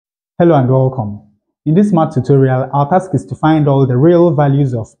Hello and welcome. In this math tutorial, our task is to find all the real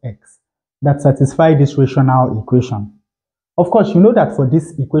values of x that satisfy this rational equation. Of course, you know that for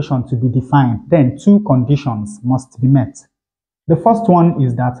this equation to be defined, then two conditions must be met. The first one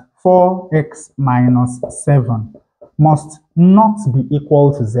is that 4x minus 7 must not be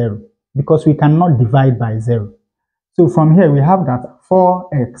equal to 0 because we cannot divide by 0. So from here, we have that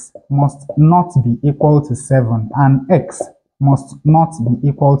 4x must not be equal to 7 and x must not be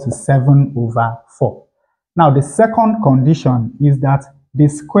equal to 7 over 4. Now, the second condition is that the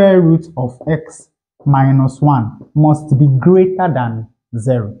square root of x minus 1 must be greater than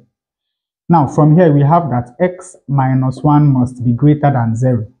 0. Now, from here, we have that x minus 1 must be greater than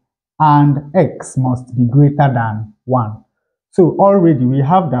 0 and x must be greater than 1. So already we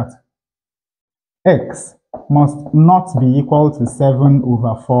have that x must not be equal to 7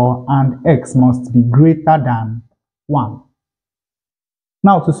 over 4 and x must be greater than 1.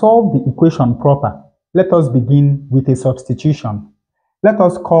 Now, to solve the equation proper, let us begin with a substitution. Let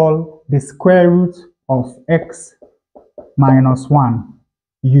us call the square root of x minus 1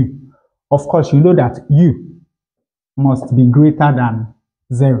 u. Of course, you know that u must be greater than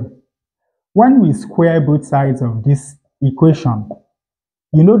 0. When we square both sides of this equation,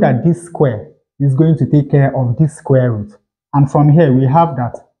 you know that this square is going to take care of this square root. And from here, we have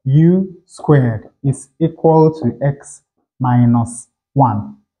that u squared is equal to x minus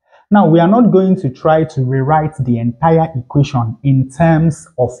 1. Now, we are not going to try to rewrite the entire equation in terms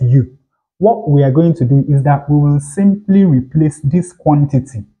of u. What we are going to do is that we will simply replace this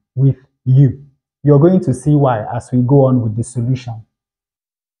quantity with u. You're going to see why as we go on with the solution.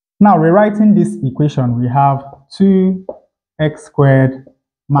 Now, rewriting this equation, we have 2x squared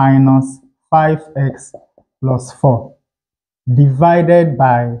minus 5x plus 4 divided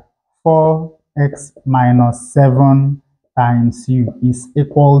by 4x minus 7 times u is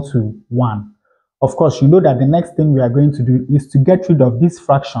equal to 1. Of course, you know that the next thing we are going to do is to get rid of this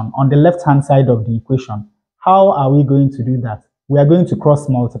fraction on the left-hand side of the equation. How are we going to do that? We are going to cross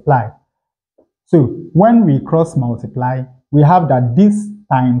multiply. So when we cross multiply, we have that this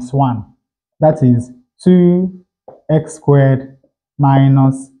times 1, that is 2x squared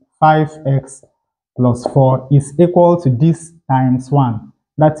minus 5x plus 4 is equal to this times 1,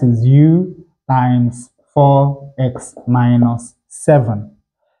 that is u times 4x minus 7.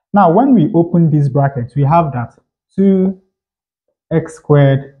 Now, when we open this bracket, we have that 2x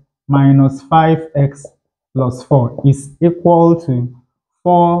squared minus 5x plus 4 is equal to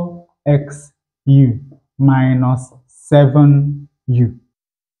 4xu minus 7u.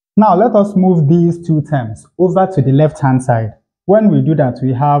 Now, let us move these two terms over to the left-hand side. When we do that,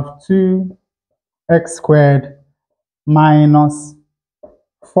 we have 2x squared minus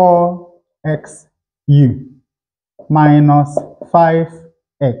 4xu minus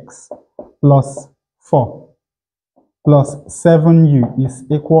 5x plus 4 plus 7u is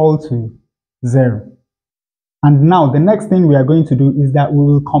equal to 0. And now the next thing we are going to do is that we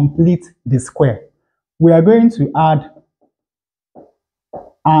will complete the square. We are going to add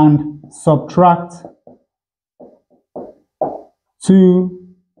and subtract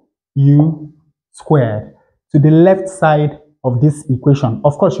 2u squared to the left side of this equation.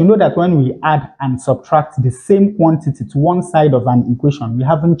 Of course, you know that when we add and subtract the same quantity to one side of an equation, we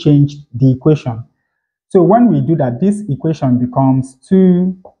haven't changed the equation. So when we do that, this equation becomes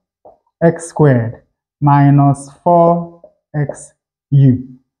 2x squared minus 4xu.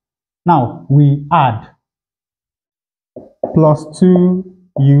 Now we add plus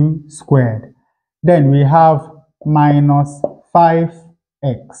 2u squared. Then we have minus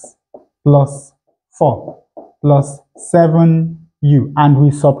 5x plus 4 plus 7u, and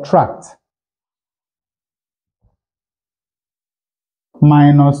we subtract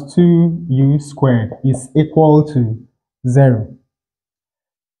minus 2u squared is equal to 0.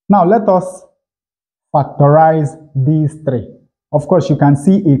 Now let us factorize these three. Of course, you can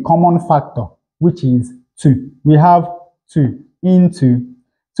see a common factor, which is 2. We have 2 into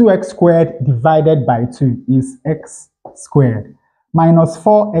 2x squared divided by 2 is x squared. Minus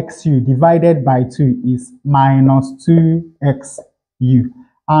 4xu divided by 2 is minus 2xu.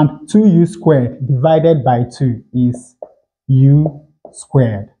 And 2u squared divided by 2 is u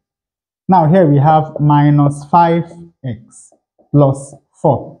squared. Now here we have minus 5x plus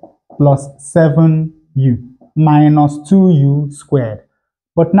 4 plus 7u minus 2u squared.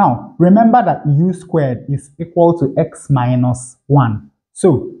 But now remember that u squared is equal to x minus 1.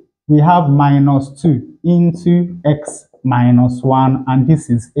 So we have minus 2 into x minus 1, and this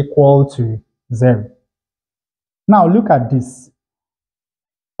is equal to 0. Now look at this.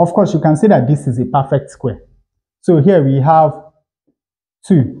 Of course, you can see that this is a perfect square. So here we have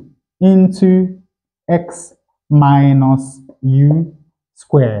 2 into x minus u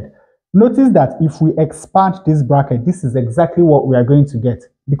squared. Notice that if we expand this bracket, this is exactly what we are going to get.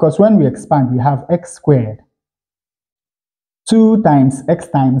 Because when we expand, we have x squared 2 times x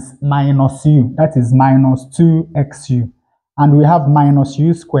times minus u, that is minus 2xu. And we have minus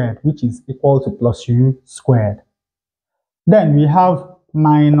u squared, which is equal to plus u squared. Then we have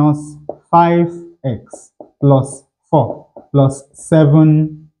minus 5x plus 4 plus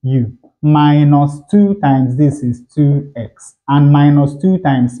 7u minus 2 times this is 2x, and minus 2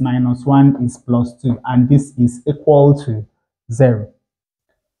 times minus 1 is plus 2, and this is equal to 0.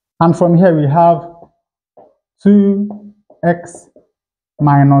 And from here we have 2x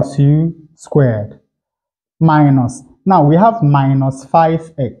minus u squared minus, now we have minus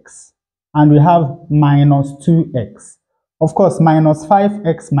 5x and we have minus 2x. Of course, minus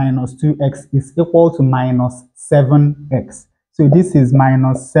 5x minus 2x is equal to minus 7x. So this is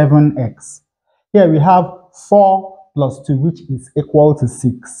minus 7x. Here we have 4 plus 2, which is equal to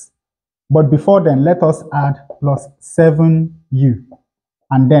 6. But before then, let us add plus 7u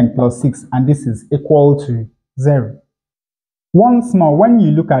and then plus 6, and this is equal to 0. Once more, when you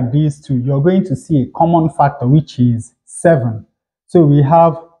look at these two, you're going to see a common factor, which is 7. So we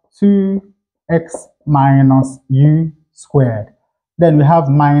have 2x minus u squared. Then we have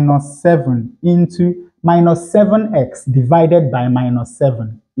minus 7 into minus 7x divided by minus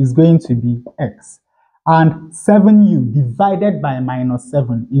 7 is going to be x. And 7u divided by minus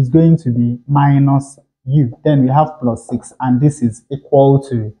 7 is going to be minus u. Then we have plus 6, and this is equal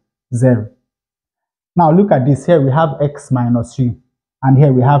to 0. Now look at this. Here we have x minus u, and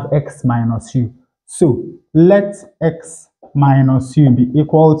here we have x minus u. So let x minus u be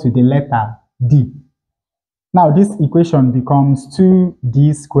equal to the letter d. Now this equation becomes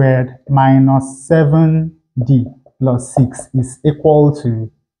 2d squared minus 7d plus 6 is equal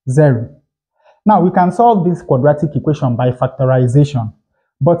to 0. Now we can solve this quadratic equation by factorization,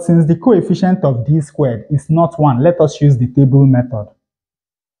 but since the coefficient of d squared is not 1, let us use the table method.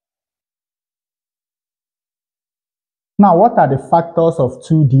 Now what are the factors of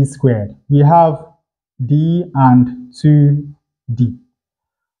 2d squared? We have d and 2d.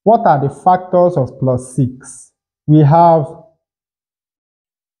 What are the factors of plus 6? We have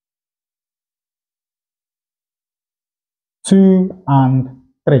 2 and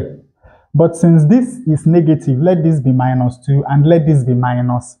 3. But since this is negative, let this be minus 2 and let this be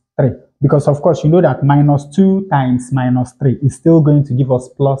minus 3. Because of course, you know that minus 2 times minus 3 is still going to give us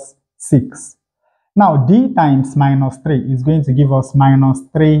plus 6. Now, d times minus 3 is going to give us minus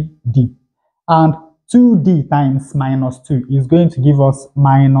 3d. And 2d times minus 2 is going to give us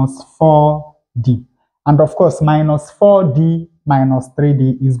minus 4d. And of course, minus 4d minus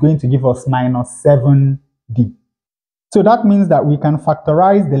 3d is going to give us minus 7d. So that means that we can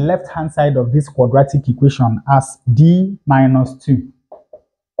factorize the left-hand side of this quadratic equation as d minus 2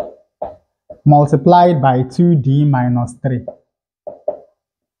 multiplied by 2d minus 3.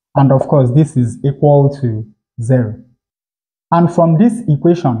 And of course, this is equal to 0. And from this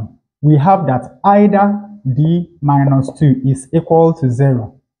equation, we have that either d minus 2 is equal to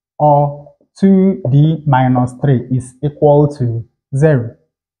 0 or 2d minus 3 is equal to 0.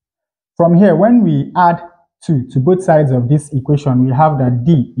 From here, when we add 2 to both sides of this equation, we have that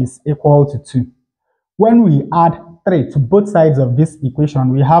d is equal to 2. When we add 3 to both sides of this equation,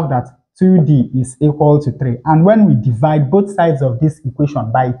 we have that 2d is equal to 3. And when we divide both sides of this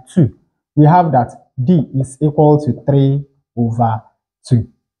equation by 2, we have that d is equal to 3 over 2.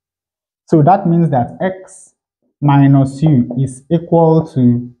 So that means that x minus u is equal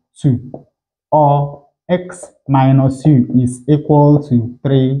to 2, or x minus u is equal to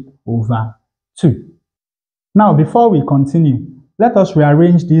 3 over 2. Now, before we continue, let us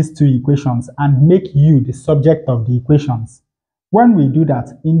rearrange these two equations and make u the subject of the equations. When we do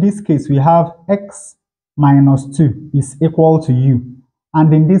that, in this case, we have x minus 2 is equal to u.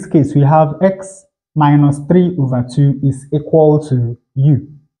 And in this case, we have x minus 3 over 2 is equal to u.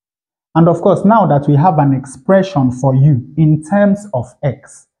 And of course, now that we have an expression for u in terms of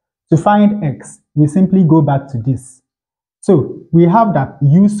x, to find x, we simply go back to this. So we have that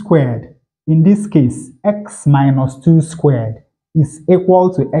u squared, in this case, x minus 2 squared is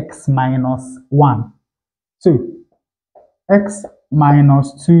equal to x minus 1. So x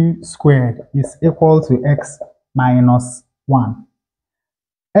minus 2 squared is equal to x minus 1.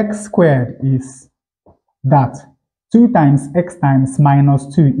 X squared is that 2 times x times minus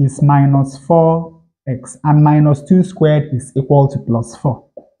 2 is minus 4x, and minus 2 squared is equal to plus 4.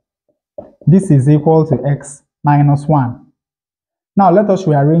 This is equal to x minus 1. Now let us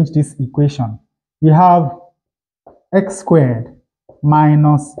rearrange this equation. We have x squared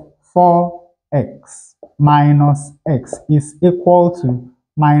minus 4x minus x is equal to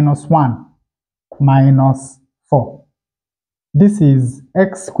minus 1 minus 4. This is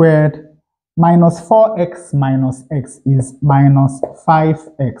x squared minus 4x minus x is minus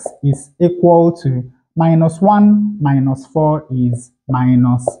 5x is equal to minus 1 minus 4 is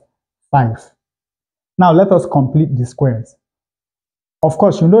minus 5. Now let us complete the squares. Of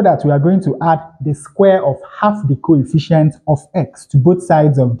course, you know that we are going to add the square of half the coefficient of x to both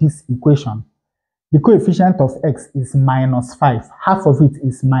sides of this equation. The coefficient of x is minus 5. Half of it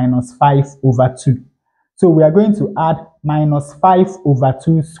is minus 5 over 2. So we are going to add minus 5 over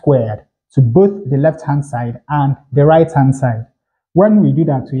 2 squared to both the left-hand side and the right-hand side. When we do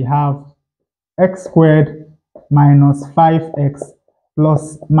that, we have x squared minus 5x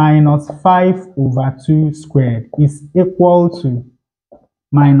plus minus 5 over 2 squared is equal to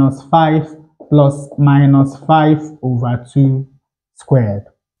minus 5 plus minus 5 over 2 squared.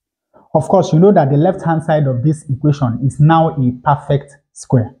 Of course, you know that the left-hand side of this equation is now a perfect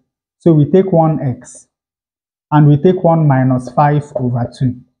square. So we take one x and we take 1 minus 5 over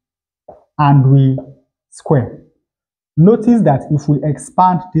 2 and we square. Notice that if we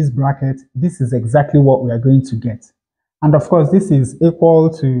expand this bracket, this is exactly what we are going to get. And of course, this is equal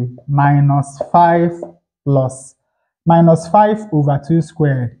to minus 5 plus minus 5 over 2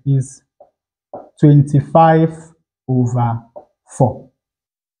 squared is 25 over 4.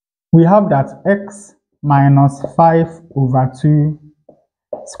 We have that x minus 5 over 2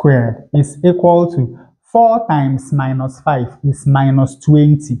 squared is equal to 4 times minus 5 is minus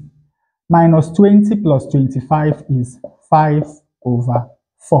 20. Minus 20 plus 25 is 5 over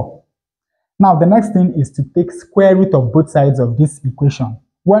 4. Now the next thing is to take square root of both sides of this equation.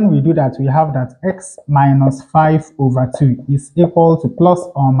 When we do that, we have that x minus 5 over 2 is equal to plus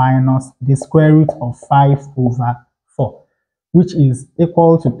or minus the square root of 5 over 4, which is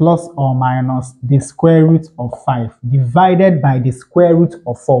equal to plus or minus the square root of 5 divided by the square root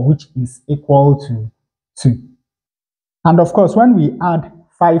of 4, which is equal to 2. And of course, when we add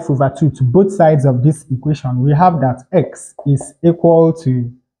 5 over 2 to both sides of this equation, we have that x is equal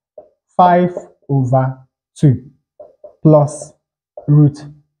to 5 over 2 plus root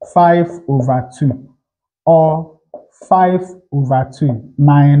 5 over 2, or 5 over 2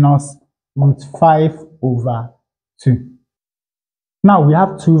 minus root 5 over 2. Now we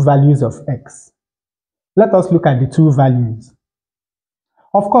have two values of x. Let us look at the two values.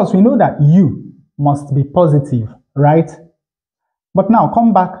 Of course, we know that u must be positive, right? But now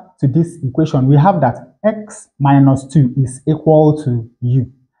come back to this equation. We have that x minus 2 is equal to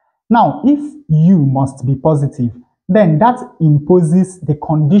u. Now, if u must be positive, then that imposes the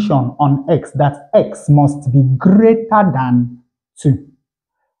condition on x that x must be greater than 2.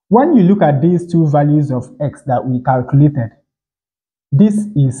 When you look at these two values of x that we calculated, this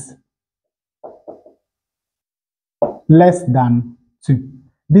is less than 2.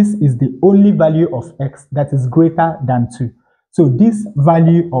 This is the only value of x that is greater than 2. So this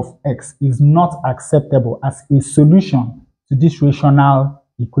value of x is not acceptable as a solution to this rational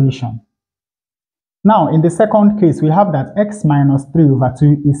equation. Now, in the second case, we have that x minus 3 over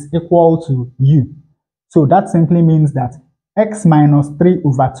 2 is equal to u. So that simply means that x minus 3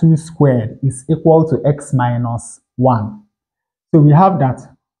 over 2 squared is equal to x minus 1. So we have that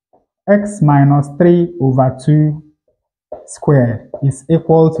x minus 3 over 2 squared is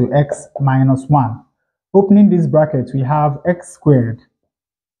equal to x minus 1. Opening this bracket, we have x squared.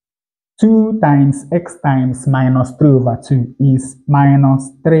 2 times x times minus 3 over 2 is minus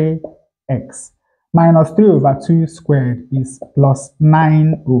 3x. Minus 3 over 2 squared is plus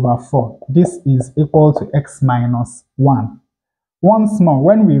 9 over 4. This is equal to x minus 1. Once more,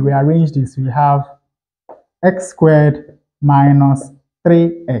 when we rearrange this, we have x squared minus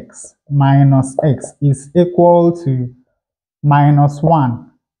 3x minus x is equal to minus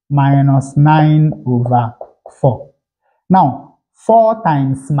 1 minus 9 over 4. Now, 4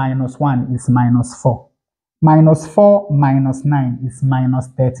 times minus 1 is minus 4. Minus 4 minus 9 is minus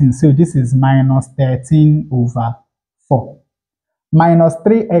 13. So this is minus 13 over 4. Minus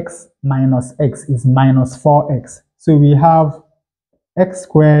 3x minus x is minus 4x. So we have x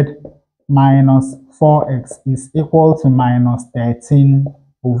squared minus 4x is equal to minus 13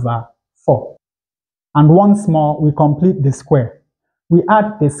 over 4. And once more, we complete the square. We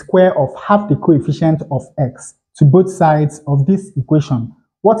add the square of half the coefficient of x to both sides of this equation.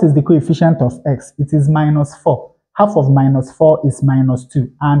 What is the coefficient of x? It is minus 4. Half of minus 4 is minus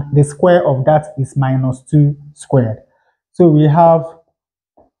 2, and the square of that is minus 2 squared. So we have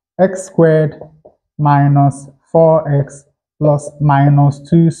x squared minus 4x plus minus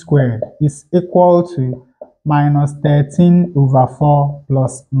 2 squared is equal to minus 13 over 4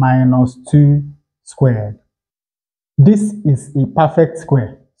 plus minus 2 squared. This is a perfect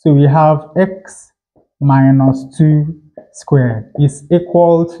square. So we have x minus 2 squared is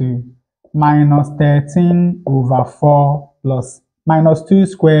equal to minus 13 over 4 plus minus 2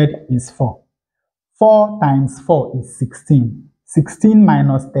 squared is 4. 4 times 4 is 16. 16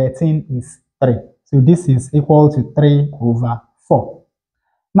 minus 13 is 3. So this is equal to 3 over 4.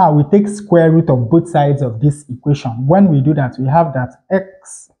 Now we take square root of both sides of this equation. When we do that, we have that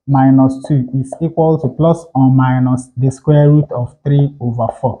x minus 2 is equal to plus or minus the square root of 3 over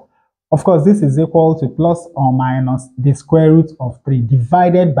 4. Of course, this is equal to plus or minus the square root of 3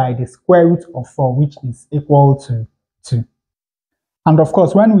 divided by the square root of 4, which is equal to 2. And of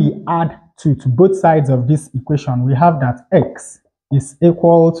course, when we add 2 to both sides of this equation, we have that x is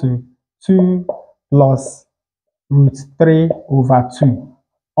equal to 2 plus root 3 over 2.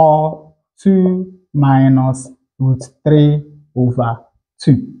 Or 2 minus root 3 over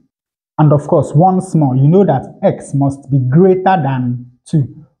 2. And of course, once more, you know that x must be greater than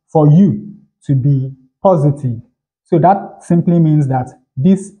 2 for u to be positive. So that simply means that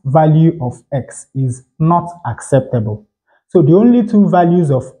this value of x is not acceptable. So the only two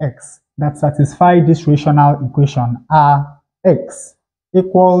values of x that satisfy this rational equation are x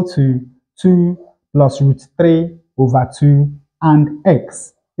equal to 2 plus root 3 over 2 and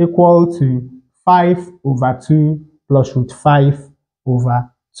x equal to 5 over 2 plus root 5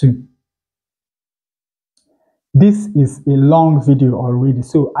 over 2. This is a long video already,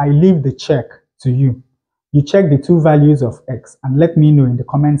 so I leave the check to you. You check the two values of x and let me know in the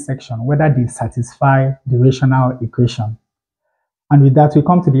comment section whether they satisfy the rational equation. And with that, we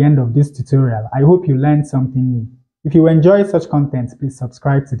come to the end of this tutorial. I hope you learned something new. If you enjoy such content, please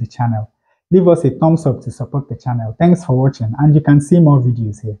subscribe to the channel. Leave us a thumbs up to support the channel. Thanks for watching, and you can see more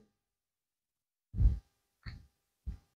videos here.